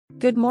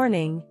Good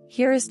morning,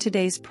 here is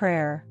today's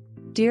prayer.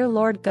 Dear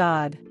Lord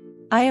God,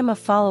 I am a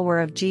follower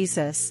of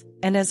Jesus,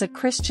 and as a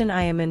Christian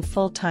I am in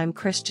full-time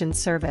Christian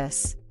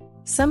service.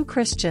 Some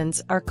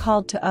Christians are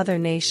called to other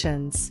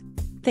nations.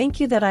 Thank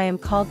you that I am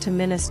called to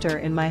minister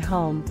in my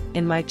home,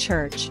 in my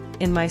church,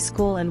 in my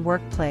school and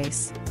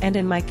workplace, and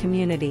in my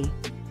community.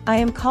 I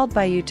am called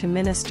by you to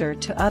minister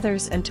to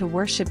others and to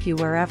worship you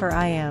wherever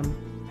I am.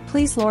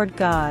 Please, Lord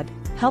God,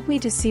 help me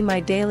to see my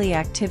daily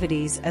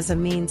activities as a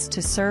means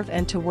to serve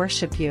and to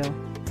worship you.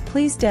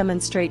 Please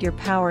demonstrate your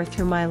power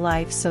through my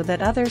life so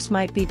that others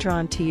might be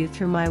drawn to you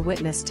through my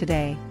witness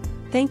today.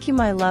 Thank you,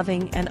 my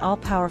loving and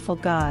all-powerful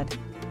God.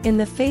 In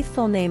the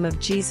faithful name of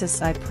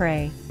Jesus I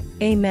pray.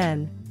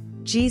 Amen.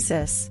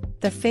 Jesus,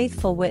 the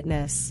faithful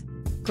witness.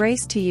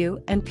 Grace to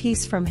you and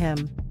peace from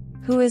him,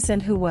 who is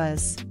and who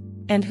was,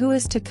 and who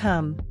is to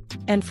come,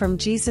 and from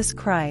Jesus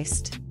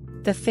Christ,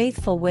 the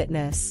faithful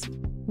witness.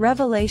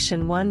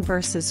 Revelation 1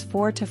 verses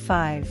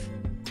 4-5.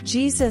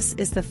 Jesus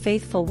is the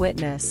faithful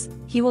witness.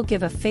 He will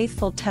give a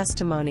faithful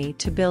testimony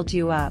to build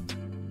you up.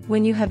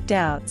 When you have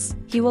doubts,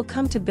 he will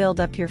come to build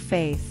up your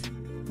faith.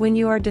 When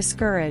you are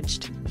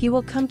discouraged, he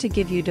will come to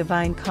give you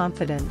divine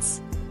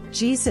confidence.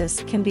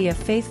 Jesus can be a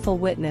faithful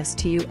witness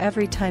to you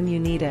every time you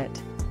need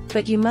it.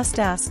 But you must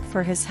ask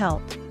for his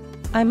help.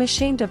 I'm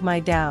ashamed of my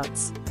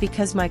doubts,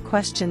 because my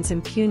questions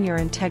impugn your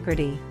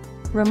integrity.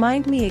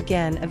 Remind me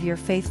again of your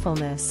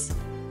faithfulness.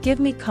 Give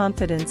me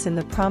confidence in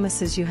the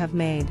promises you have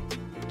made.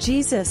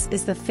 Jesus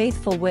is the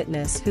faithful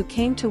witness who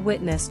came to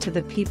witness to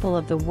the people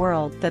of the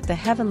world that the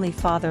Heavenly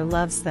Father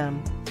loves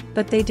them.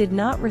 But they did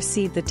not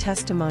receive the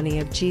testimony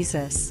of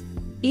Jesus.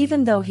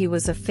 Even though he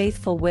was a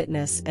faithful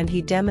witness and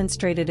he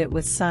demonstrated it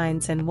with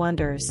signs and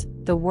wonders,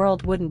 the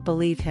world wouldn't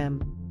believe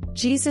him.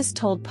 Jesus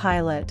told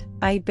Pilate,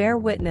 I bear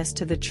witness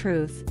to the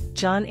truth,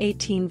 John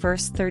 18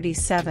 verse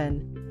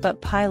 37,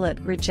 but Pilate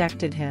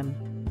rejected him.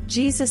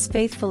 Jesus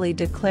faithfully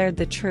declared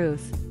the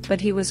truth, but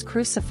he was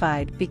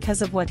crucified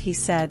because of what he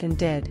said and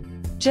did.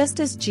 Just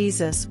as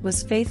Jesus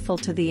was faithful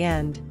to the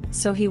end,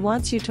 so he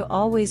wants you to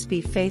always be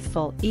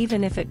faithful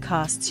even if it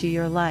costs you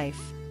your life.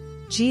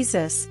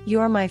 Jesus, you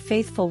are my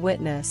faithful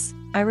witness.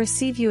 I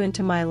receive you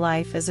into my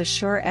life as a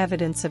sure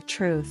evidence of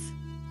truth.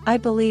 I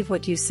believe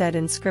what you said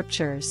in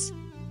scriptures.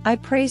 I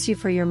praise you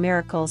for your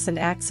miracles and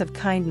acts of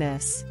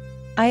kindness.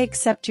 I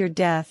accept your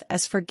death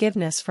as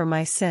forgiveness for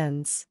my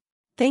sins.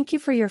 Thank you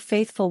for your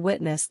faithful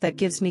witness that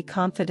gives me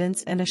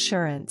confidence and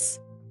assurance.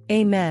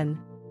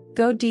 Amen.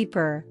 Go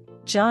deeper.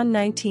 John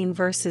 19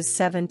 verses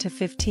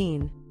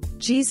 7-15.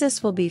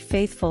 Jesus will be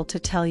faithful to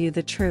tell you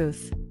the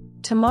truth.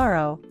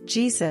 Tomorrow,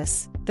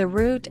 Jesus, the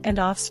root and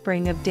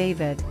offspring of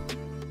David,